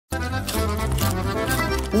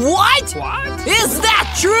What? Is that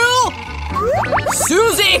true?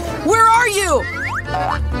 Susie, where are you?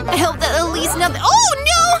 I hope that at least nothing— Oh,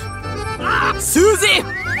 no! Susie!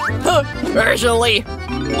 Actually,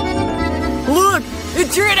 look,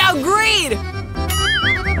 it turned out great!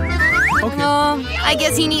 Okay. I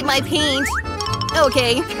guess you need my paint.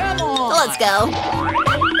 Okay, let's go.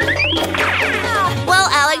 Well,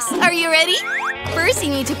 Alex, are you ready? First, you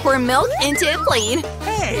need to pour milk into a plate.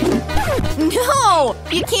 Hey! No!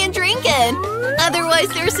 You can't drink it! Otherwise,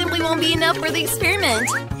 there simply won't be enough for the experiment.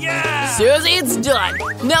 Yeah! Susie, it's done.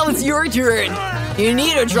 Now it's your turn. You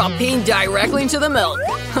need to drop paint directly into the milk.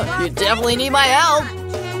 You definitely need my help.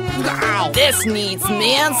 This needs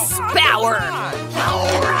man's power.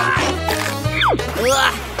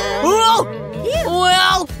 Oh!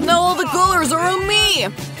 Well, now all the colors are on me.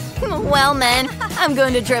 Well, man, I'm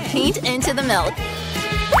going to drip paint into the milk.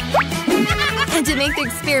 And to make the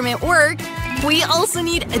experiment work, we also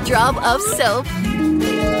need a drop of soap.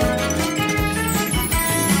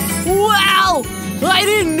 Wow! I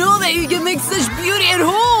didn't know that you can make such beauty at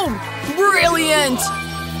home! Brilliant!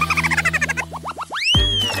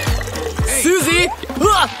 Susie!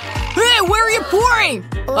 Hey, where are you pouring?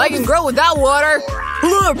 I can grow without water.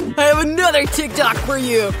 Look, I have another TikTok for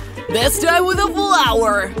you. This time with a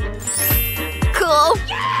flower. Cool.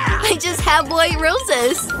 I just have white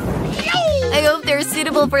roses. I hope they're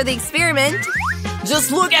suitable for the experiment.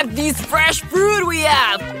 Just look at these fresh fruit we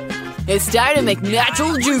have. It's time to make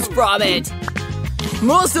natural juice from it.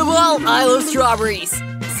 Most of all, I love strawberries.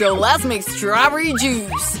 So let's make strawberry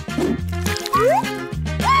juice.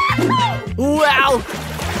 Wow!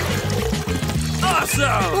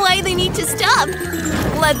 Awesome! Why they need to stop?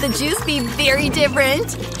 Let the juice be very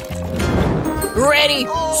different. Ready!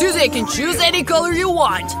 Susie can choose any color you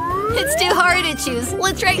want. It's too hard to choose.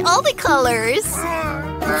 Let's try all the colors.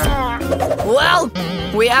 Well,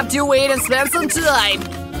 we have to wait and spend some time.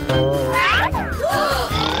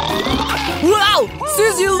 Wow!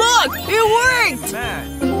 Susie, look! It worked!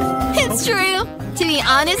 It's true. To be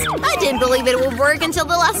honest, I didn't believe it would work until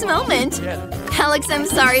the last moment. Alex, I'm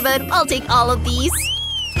sorry, but I'll take all of these.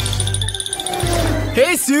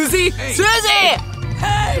 Hey, Susie! Susie!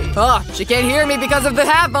 Hey! Oh, she can't hear me because of the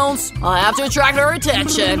headphones. I'll have to attract her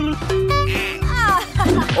attention.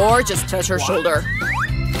 Or just touch her shoulder.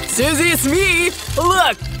 Susie, it's me!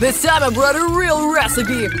 Look, this time I brought a real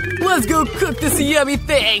recipe. Let's go cook this yummy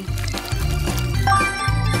thing.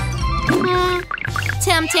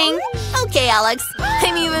 Tempting. Okay, Alex.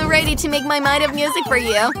 I'm even ready to make my mind up music for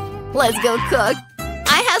you. Let's go cook.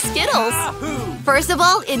 I have Skittles. First of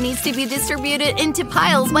all, it needs to be distributed into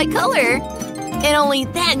piles by color. And only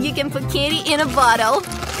then you can put candy in a bottle.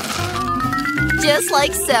 Just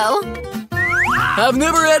like so. I've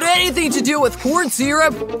never had anything to do with corn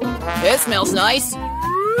syrup. It smells nice.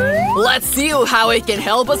 Let's see how it can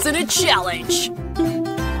help us in a challenge.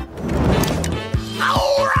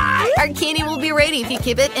 Alright! Our candy will be ready if you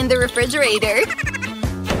keep it in the refrigerator.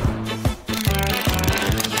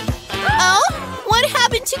 Oh? What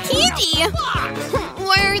happened to candy?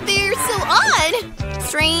 Why are they so odd?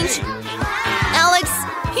 Strange. Alex,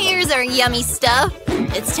 here's our yummy stuff.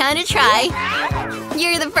 It's time to try.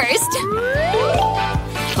 You're the first.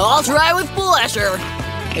 I'll try with pleasure.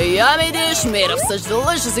 A yummy dish made of such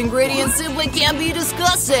delicious ingredients simply can't be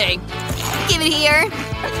disgusting. Give it here.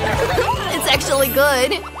 It's actually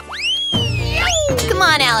good. Come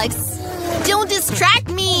on, Alex. Don't distract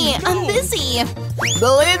me. I'm busy.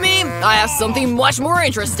 Believe me, I have something much more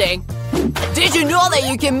interesting. Did you know that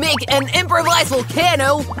you can make an improvised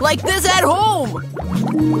volcano like this at home?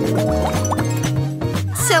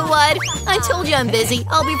 So what? I told you I'm busy.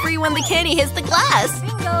 I'll be free when the candy hits the glass.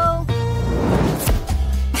 Bingo.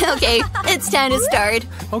 Okay, it's time to start.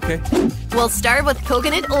 Okay. We'll start with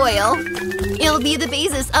coconut oil. It'll be the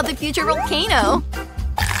basis of the future volcano.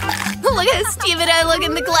 Look how stupid I look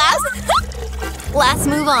in the glass. Let's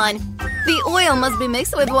move on. The oil must be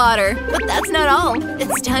mixed with water, but that's not all.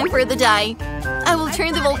 It's time for the dye. I will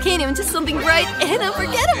turn the volcano into something bright and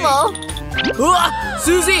unforgettable.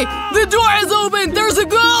 Susie, the door is open! There's a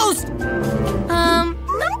ghost!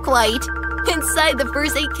 Not quite. Inside the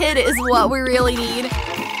first aid kit is what we really need.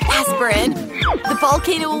 Aspirin. The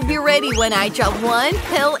volcano will be ready when I drop one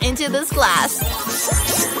pill into this glass.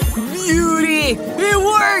 Beauty! It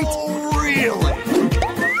worked! Oh, really?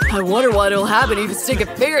 I wonder what will happen if you stick a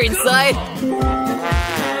finger inside.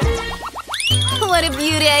 What a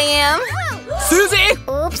beauty I am. Susie!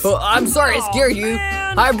 Oops. Oh, I'm sorry I scared you.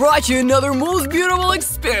 I brought you another most beautiful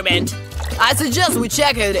experiment. I suggest we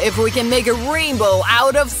check it if we can make a rainbow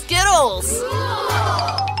out of Skittles.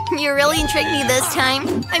 You really intrigued me this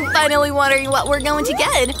time. I'm finally wondering what we're going to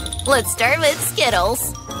get. Let's start with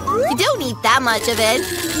Skittles. You don't need that much of it.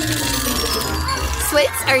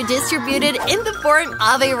 Sweets are distributed in the form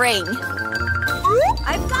of a ring.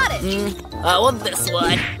 I've got it. I want this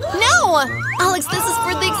one. No! Alex, this is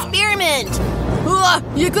for the experiment.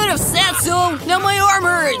 You could have said so. Now my arm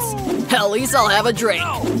hurts. At least I'll have a drink.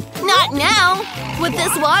 Not now. With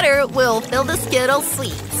this water, we'll fill the Skittles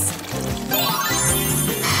sweets.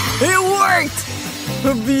 It worked!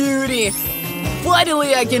 Beauty!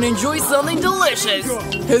 Finally, I can enjoy something delicious.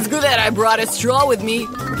 It's good that I brought a straw with me.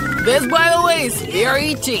 This, by the way, is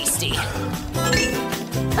very tasty. You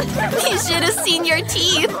should have seen your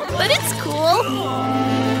teeth, but it's cool.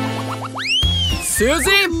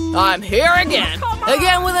 Susie, I'm here again.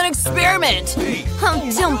 Again with an experiment.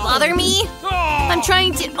 Don't bother me. I'm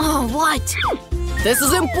trying to… Oh, what? This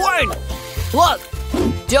is important. Look,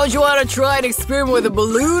 don't you want to try an experiment with a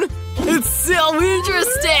balloon? It's so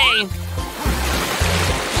interesting.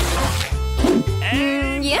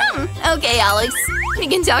 Yeah. Okay, Alex. We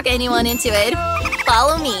can talk anyone into it.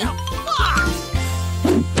 Follow me.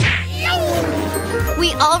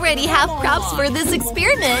 We already have props for this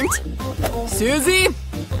experiment. Susie,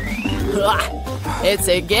 it's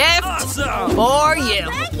a gift for you.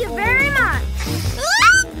 Thank you very much.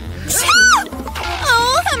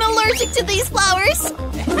 Oh, I'm allergic to these flowers.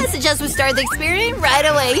 I suggest we start the experiment right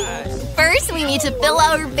away. First, we need to fill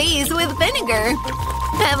our vase with vinegar.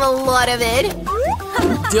 I have a lot of it.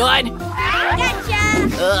 Done.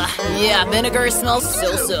 Gotcha. Yeah, vinegar smells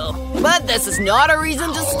so-so. But this is not a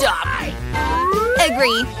reason to stop.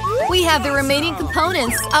 Agree. We have the remaining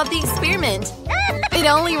components of the experiment. It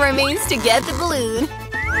only remains to get the balloon.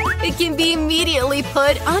 It can be immediately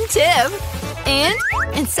put on tip. And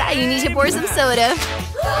inside you need to pour some soda.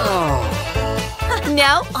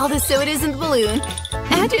 Now all the soda is in the balloon.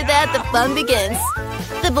 After that, the fun begins.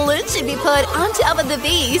 The balloon should be put on top of the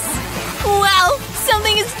vase. Wow!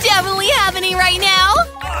 Something is definitely happening right now!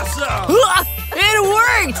 Awesome. It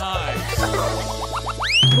worked!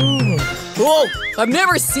 Whoa! I've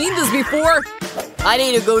never seen this before! I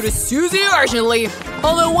need to go to Susie urgently!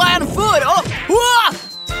 On the one foot! Oh! Whoa!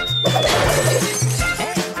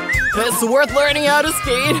 It's worth learning how to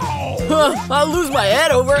skate! I'll lose my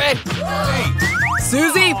head over it!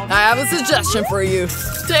 Susie, I have a suggestion for you.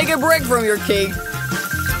 Take a break from your cake.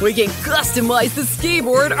 We can customize the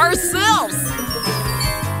skateboard ourselves!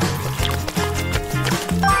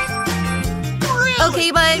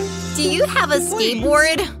 Okay, but do you have a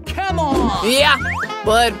skateboard? Come on. Yeah,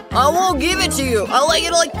 but I won't give it to you. I like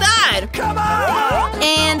it like that. Come on.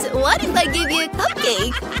 And what if I give you a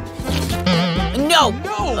cupcake? No,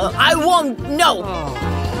 I won't. No.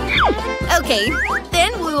 Okay,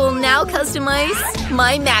 then we will now customize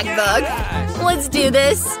my MacBook. Let's do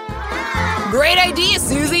this. Great idea,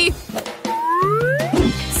 Susie.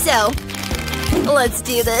 So, let's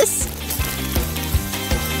do this.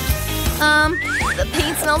 The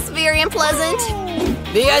paint smells very unpleasant.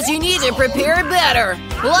 Because you need to prepare better.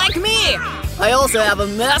 Like me. I also have a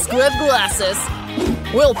mask with glasses.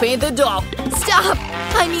 We'll paint the doll. Stop!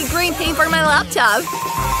 I need green paint for my laptop.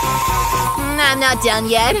 I'm not done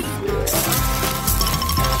yet.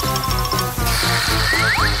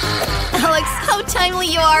 Alex, how timely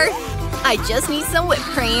you are! I just need some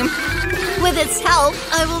whipped cream. With its help,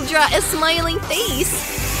 I will draw a smiling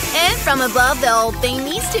face. And from above, the whole thing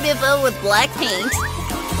needs to be filled with black paint.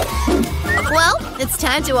 Well, it's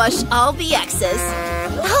time to wash all the excess.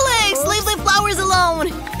 Alex, leave the flowers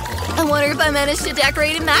alone! I wonder if I managed to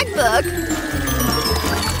decorate a MacBook.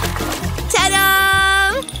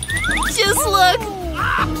 Ta-da! Just look!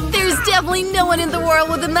 There's definitely no one in the world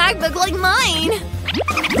with a MacBook like mine!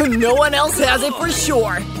 No one else has it for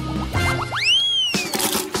sure.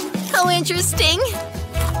 How interesting!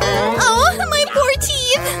 Oh, my poor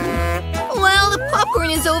teeth! Well, the popcorn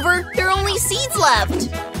is over. There are only seeds left.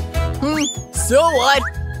 So what?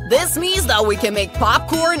 This means that we can make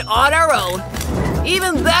popcorn on our own.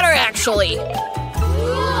 Even better, actually.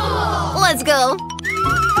 Let's go.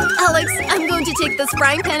 Alex, I'm going to take this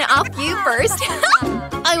frying pan off you first.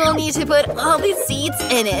 I will need to put all these seeds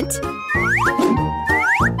in it.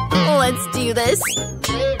 Let's do this.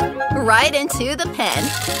 Right into the pan.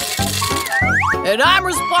 And I'm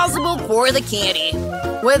responsible for the candy.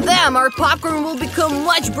 With them, our popcorn will become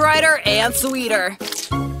much brighter and sweeter.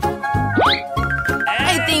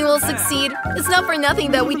 I think we'll succeed. It's not for nothing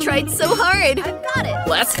that we tried so hard. I've got it.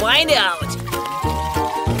 Let's find out.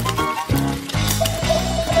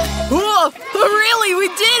 Whoa! Really? We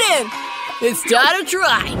did it! It's time to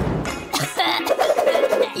try.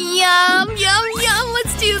 Yum, yum, yum.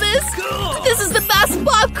 Let's do this. This is the the best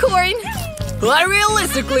popcorn!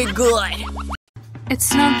 Unrealistically good.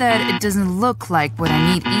 It's not that it doesn't look like what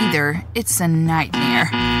I need either. It's a nightmare.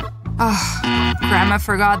 Oh, Grandma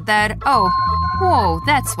forgot that. Oh, whoa,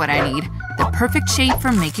 that's what I need. The perfect shape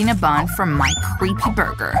for making a bun for my creepy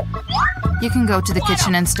burger. You can go to the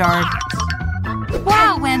kitchen and start.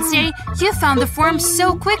 Wow, Wednesday, you found the form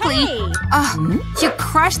so quickly. Oh, you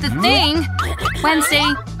crushed the thing.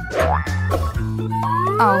 Wednesday.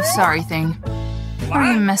 Oh, sorry, thing. What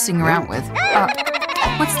are you messing around with?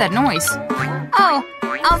 What's that noise? Oh,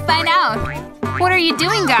 I'll find out. What are you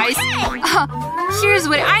doing, guys? Oh, here's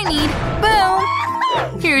what I need. Boom!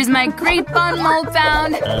 Here's my great bun mold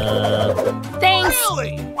found. Thanks.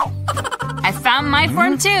 I found my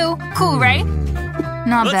form too. Cool, right?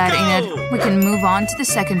 Not bad, ain't it? We can move on to the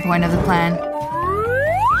second point of the plan.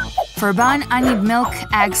 For a bun, I need milk,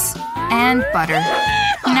 eggs, and butter.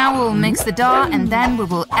 Now we'll mix the dough and then we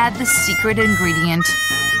will add the secret ingredient.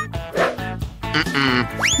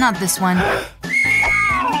 Not this one.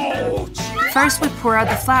 First we pour out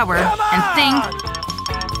the flour and think.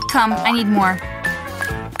 Come, I need more.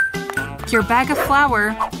 Your bag of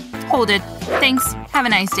flour. Hold it. Thanks. Have a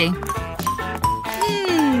nice day.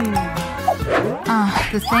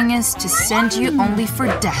 The thing is to send you only for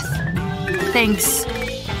death. Thanks.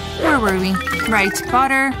 Where were we? Right,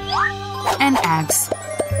 butter and eggs.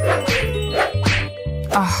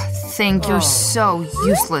 Think you're so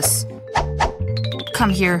useless. Come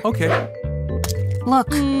here. Okay.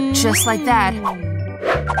 Look, just like that.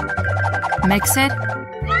 Mix it.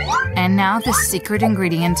 And now the secret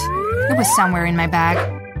ingredient. It was somewhere in my bag.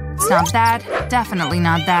 It's not that, definitely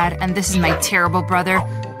not that, and this is my terrible brother.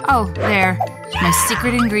 Oh, there. My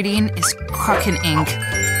secret ingredient is Kraken ink.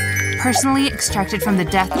 Personally extracted from the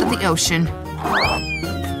depth of the ocean.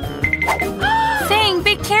 Thing,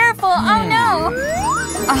 be careful! Oh no!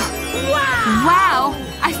 Wow!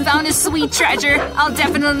 I found a sweet treasure. I'll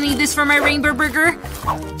definitely need this for my rainbow burger.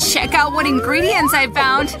 Check out what ingredients I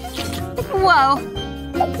found. Whoa.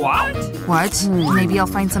 What? What? Maybe I'll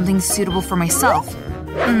find something suitable for myself.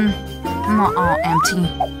 Not all empty.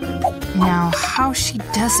 Now, how she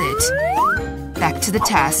does it? Back to the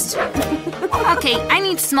test. Okay, I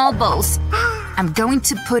need small bowls. I'm going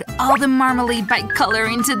to put all the marmalade by color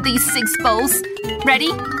into these 6 bowls.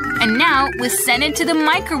 Ready? And now we'll send it to the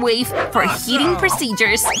microwave for heating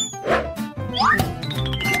procedures.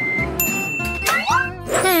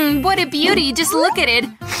 What a beauty! Just look at it.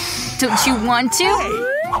 Don't you want to?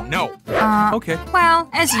 No. Okay. Well,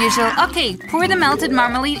 as usual. Okay, pour the melted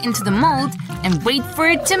marmalade into the mold and wait for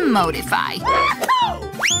it to modify.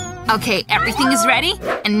 Okay, everything is ready.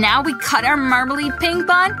 And now we cut our marmalade ping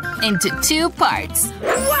bun into 2 parts.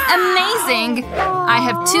 Amazing! I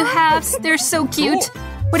have 2 halves. They're so cute.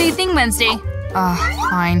 What do you think, Wednesday?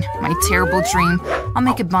 Fine. My terrible dream. I'll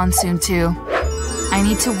make a bun soon, too. I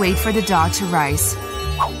need to wait for the dough to rise.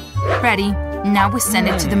 Ready. Now we send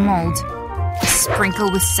it to the mold.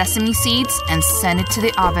 Sprinkle with sesame seeds and send it to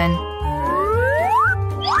the oven.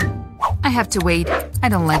 I have to wait. I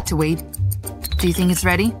don't like to wait. Do you think it's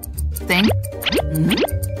ready? Thing?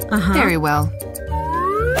 Very well.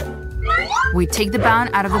 We take the bun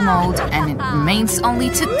out of the mold and it remains only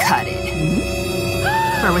to cut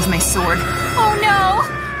it. Where was my sword? Oh no!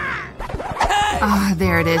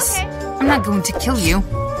 There it is. I'm not going to kill you.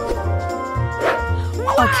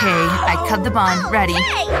 Okay, I cut the bun. Ready.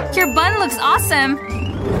 Your bun looks awesome!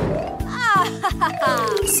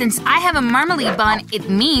 Since I have a marmalade bun, it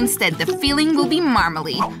means that the filling will be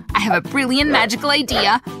marmalade. I have a brilliant magical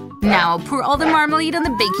idea. Now I'll pour all the marmalade on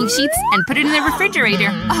the baking sheets and put it in the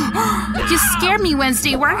refrigerator. Oh, you scared me,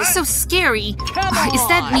 Wednesday. Why are you so scary? Is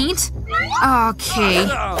that meat? Okay.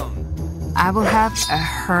 I will have a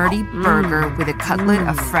hearty burger with a cutlet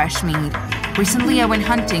of fresh meat. Recently I went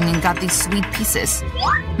hunting and got these sweet pieces.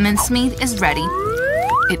 Mincemeat is ready.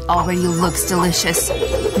 It already looks delicious.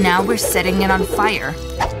 Now we're setting it on fire.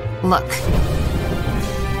 Look.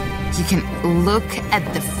 You can look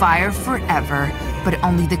at the fire forever, but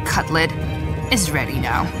only the cutlet is ready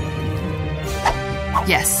now.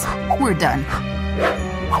 Yes, we're done.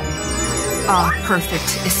 Oh,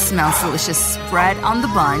 perfect. It smells delicious. Spread on the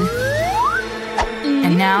bun.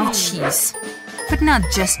 And now cheese. But not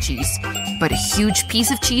just cheese, but a huge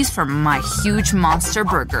piece of cheese for my huge monster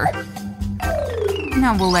burger.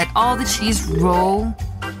 Now we'll let all the cheese roll.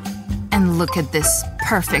 And look at this.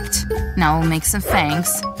 Perfect. Now we'll make some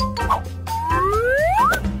fangs.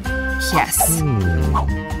 Yes.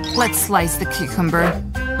 Let's slice the cucumber.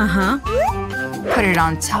 Put it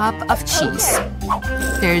on top of cheese.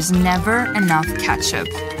 There's never enough ketchup.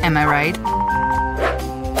 Am I right?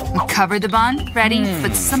 Cover the bun. Ready?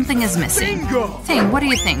 But something is missing. Thing, what do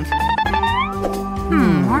you think?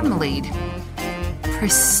 Marmalade.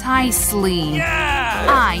 Precisely.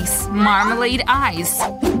 Ice. Marmalade ice.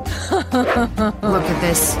 Look at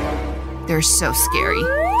this. They're so scary.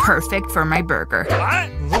 Perfect for my burger.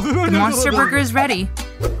 The monster burger is ready.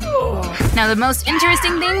 Now the most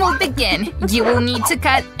interesting thing will begin. You will need to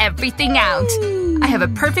cut everything out. I have a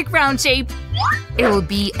perfect round shape. It will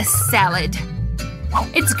be a salad.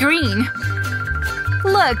 It's green.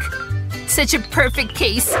 Look. Such a perfect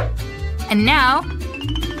case. And now,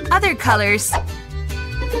 other colors.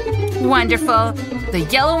 Wonderful. The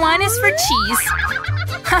yellow one is for cheese.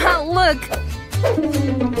 Haha, look.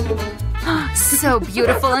 So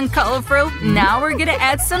beautiful and colorful. Now we're gonna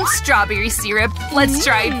add some strawberry syrup. Let's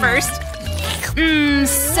try it first.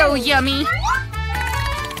 So yummy.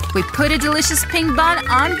 We put a delicious pink bun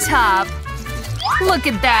on top. Look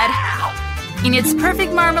at that. And its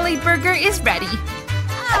perfect marmalade burger is ready.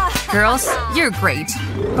 Girls, you're great.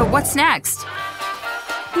 But what's next?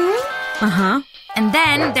 And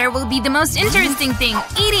then there will be the most interesting thing,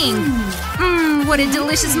 eating! What a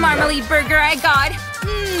delicious marmalade burger I got!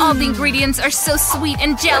 All the ingredients are so sweet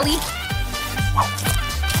and jelly.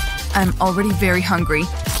 I'm already very hungry.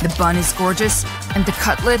 The bun is gorgeous, and the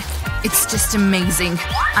cutlet, it's just amazing.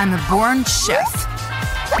 I'm a born chef.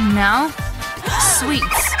 Now,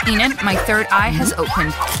 sweets. In it, my third eye has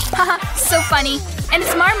opened. Haha, so funny. And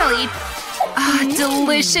it's marmalade.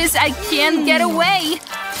 Delicious, I can't get away.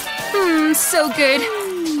 So good.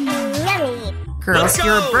 Yummy. Girls,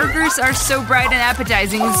 your burgers are so bright and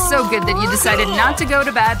appetizing. It's so good that you decided not to go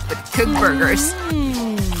to bed, but cook burgers.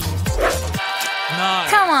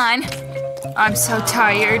 Come on. I'm so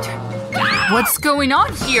tired. What's going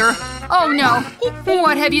on here? Oh no.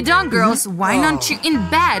 What have you done, girls? Why aren't you in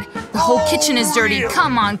bed? The whole kitchen is dirty.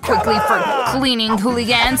 Come on quickly for cleaning,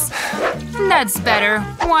 hooligans. That's better.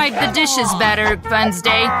 Wipe the dishes better,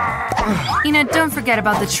 Wednesday. Don't forget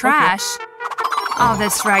about the trash. Oh,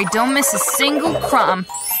 that's right. Don't miss a single crumb.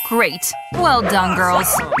 Great. Well done, girls.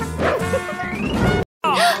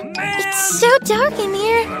 It's so dark in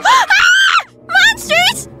here.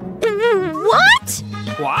 Monsters! What?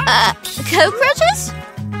 Cockroaches?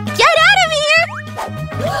 Get out of here!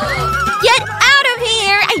 Get out of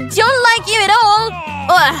here! I don't like you at all!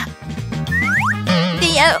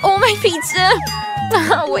 Oh, my pizza!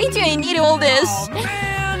 Why do I need all this?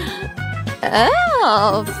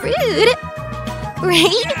 Oh, fruit!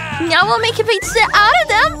 Right? Now we'll make a pizza out of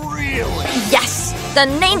them! Yes! The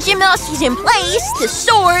ninja mask is in place! The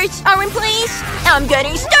swords are in place! I'm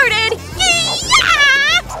getting started! Yeah!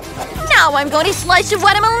 Now I'm going to slice the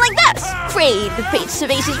watermelon like this! Great! The pizza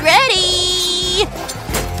base is ready!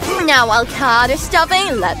 Now I'll cut the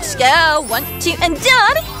stuffing. Let's go! 1, 2, and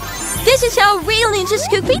done! This is how real ninjas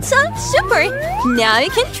cook pizza! Super! Now you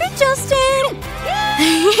can treat Justin!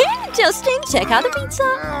 Justin, check out the pizza!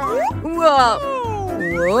 Whoa!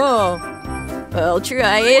 Whoa! I'll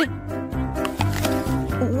try it.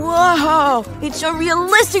 Wow! It's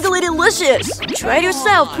unrealistically delicious! Try it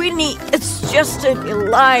yourself, Brittany! It's just a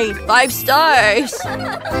delight! 5 stars!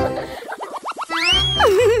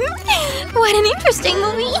 What an interesting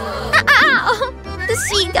movie! Ow! The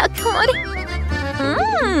seed got caught!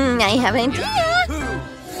 I have an idea!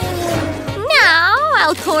 Now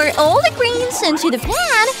I'll pour all the greens into the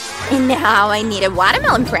pan! And now I need a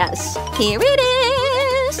watermelon press! Here it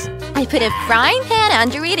is! I put a frying pan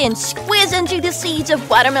under it and squeeze into the seeds of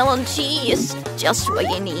watermelon cheese. Just what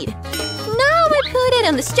you need. Now I put it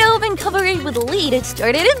on the stove and cover it with a lid. It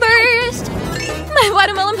started to burst. My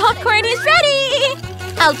watermelon popcorn is ready.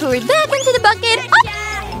 I'll pour it back into the bucket. Oh,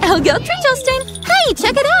 I'll go treat Justin. Hey,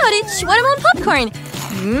 check it out. It's watermelon popcorn.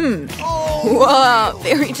 Wow,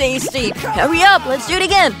 very tasty. Hurry up, let's do it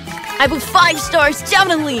again. I put 5 stars,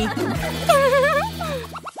 definitely.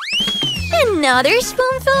 Another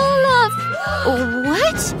spoonful of…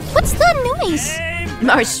 What? What's that noise?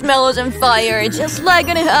 Marshmallows on fire, just like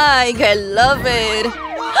on a hike. I love it.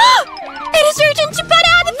 It is urgent to put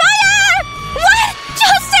out the fire! What?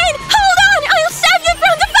 Justin, hold on! I'll save you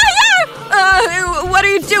from the fire! What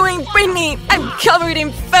are you doing, Brittany? I'm covered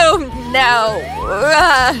in foam now.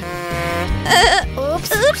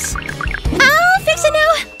 Oops. I'll fix it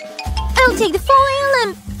now. I'll take the foil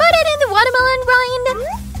and put it in the watermelon rind.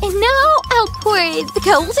 And now I'll pour the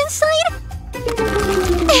coals inside.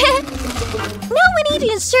 Now we need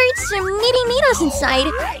to insert some knitting needles inside.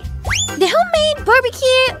 The homemade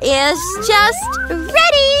barbecue is just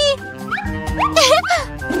ready.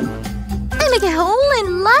 I make a hole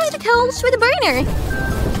and light the coals with a burner.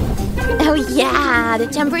 Oh yeah, the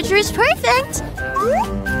temperature is perfect.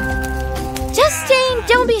 Justin,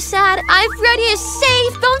 Don't be sad. I've ready a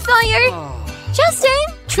safe bonfire. Justin,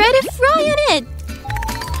 try to fry on it.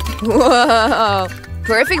 Whoa!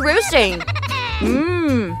 Perfect roasting.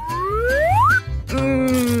 Mmm.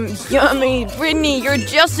 Mmm. Yummy. Brittany, you're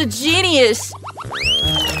just a genius.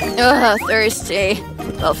 Ugh, thirsty.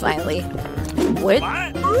 Well, finally. What?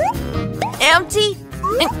 Empty?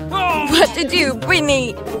 What to do,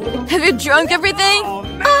 Brittany? Have you drunk everything?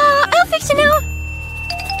 I'll fix it now.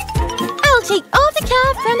 I'll take off the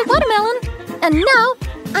cap from the watermelon. And now,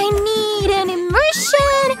 I need an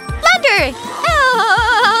immersion blender.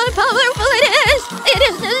 Oh, how powerful it is. It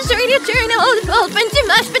is necessary to turn all the pulp into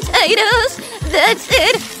mashed potatoes. That's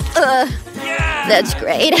it. That's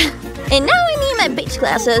great. And now I need my beach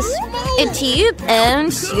glasses, a tube,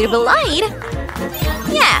 and suitable light.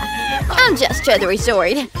 Yeah, I'm just at the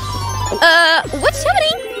resort. What's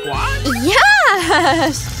happening? What?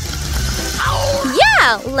 Yes!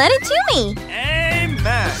 Yeah, let it to me.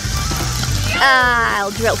 Amen.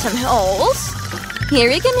 I'll drill some holes. Here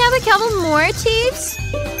you can have a couple more tubes.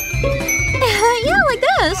 Yeah, like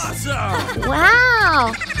this. Awesome.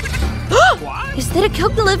 Wow. What? Is that a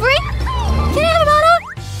Coke delivery? Can I have a bottle?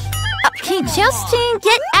 Okay, Justin,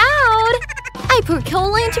 get out. I pour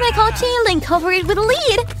cola into my cocktail and cover it with a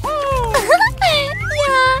lid.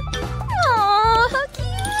 Yeah. Aww, how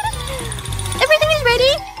cute. Everything is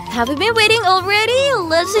ready. Have we been waiting already?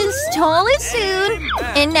 Let's install it soon.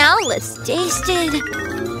 And now let's taste it.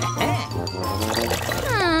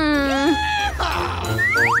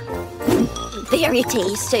 Very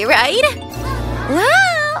tasty, right?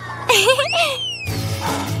 Wow!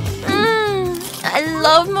 I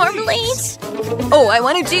love marmalades. Oh, I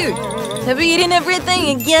want to do. Have you eaten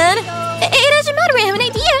everything again? It doesn't matter, I have an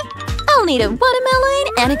idea. I'll need a watermelon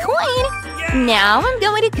and a coin. Now I'm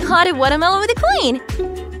going to cut a watermelon with a coin.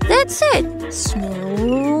 That's it.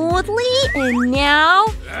 Smoothly, and now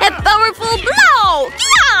a powerful blow!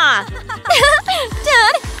 Yeah!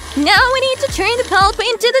 Done! Now we need to turn the pulp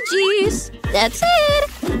into the juice. That's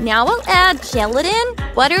it. Now I'll add gelatin,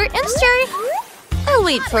 butter, and stir. I'll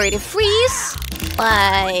wait for it to freeze.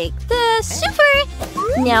 Like this. Super!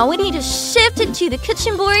 Now we need to shift it to the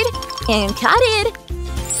kitchen board and cut it.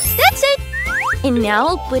 That's it. And now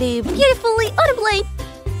I'll put it beautifully on a plate.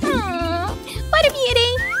 What a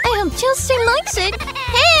beauty! I hope Justin likes it.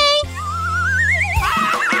 Hey!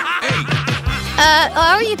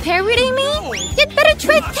 Are you parroting me? You'd better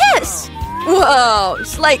try this. Whoa,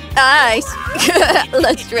 it's like ice.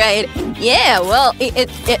 Let's try it. Yeah, well, it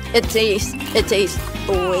tastes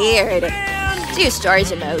weird. 2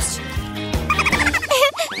 stars at most.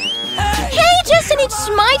 Hey, Justin, it's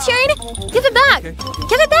my turn. Give it back. Okay.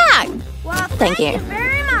 Give it back. Thank you.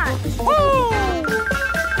 Very much.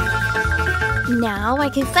 Now I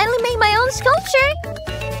can finally make my own sculpture.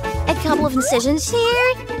 A couple of incisions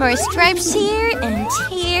here, more stripes here,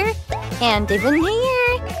 and even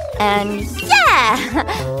here. And yeah!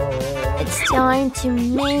 It's time to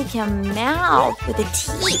make a mouth with the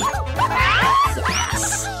teeth.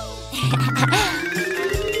 Yes.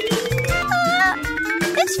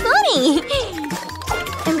 It's funny.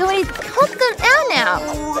 I'm going to cut them out now.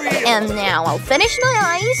 And now I'll finish my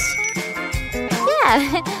eyes.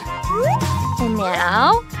 Yeah. And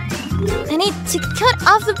now I need to cut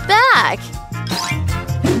off the back.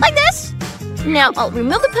 Like this. Now I'll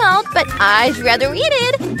remove the pulp, but I'd rather eat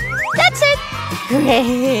it. That's it.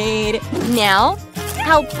 Great. Now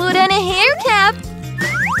I'll put on a hair cap.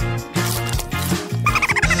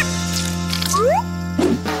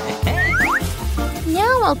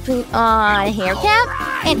 Now I'll put on a hair cap,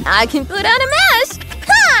 and I can put on a mask.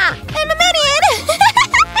 Ha! I'm a minion.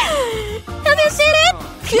 Have you seen it?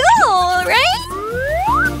 Cool, right?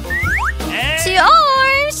 2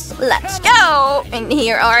 arms. Let's go. And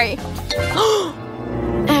here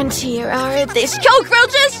are these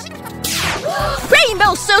cockroaches.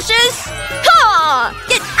 Rainbow socials. Ha!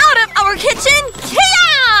 Get out of our kitchen.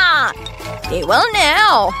 Yeah! They will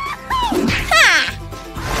now. Ha!